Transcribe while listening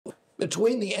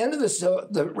between the end of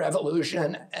the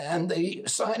revolution and the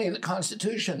signing of the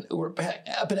Constitution, there were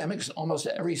epidemics in almost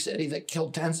every city that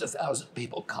killed tens of thousands of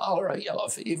people: cholera, yellow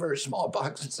fever,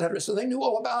 smallpox, etc. So they knew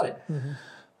all about it. Mm-hmm.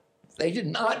 They did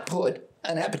not put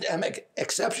an epidemic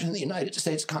exception in the United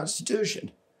States Constitution.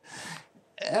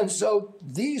 And so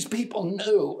these people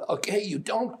knew, okay, you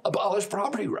don't abolish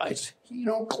property rights. You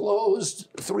don't close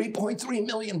 3.3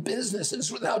 million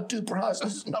businesses without due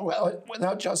process,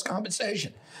 without just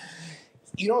compensation.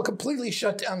 You don't completely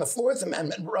shut down the Fourth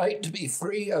Amendment right to be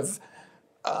free of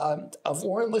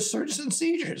warrantless searches and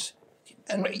seizures.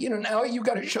 And now you've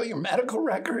got to show your medical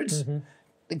records mm-hmm.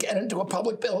 to get into a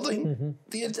public building. Mm-hmm.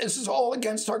 This is all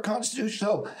against our Constitution.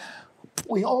 So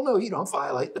we all know you don't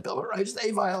violate the Bill of Rights.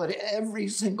 They violated every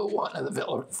single one of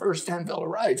the first 10 Bill of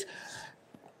Rights,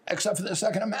 except for the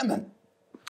Second Amendment.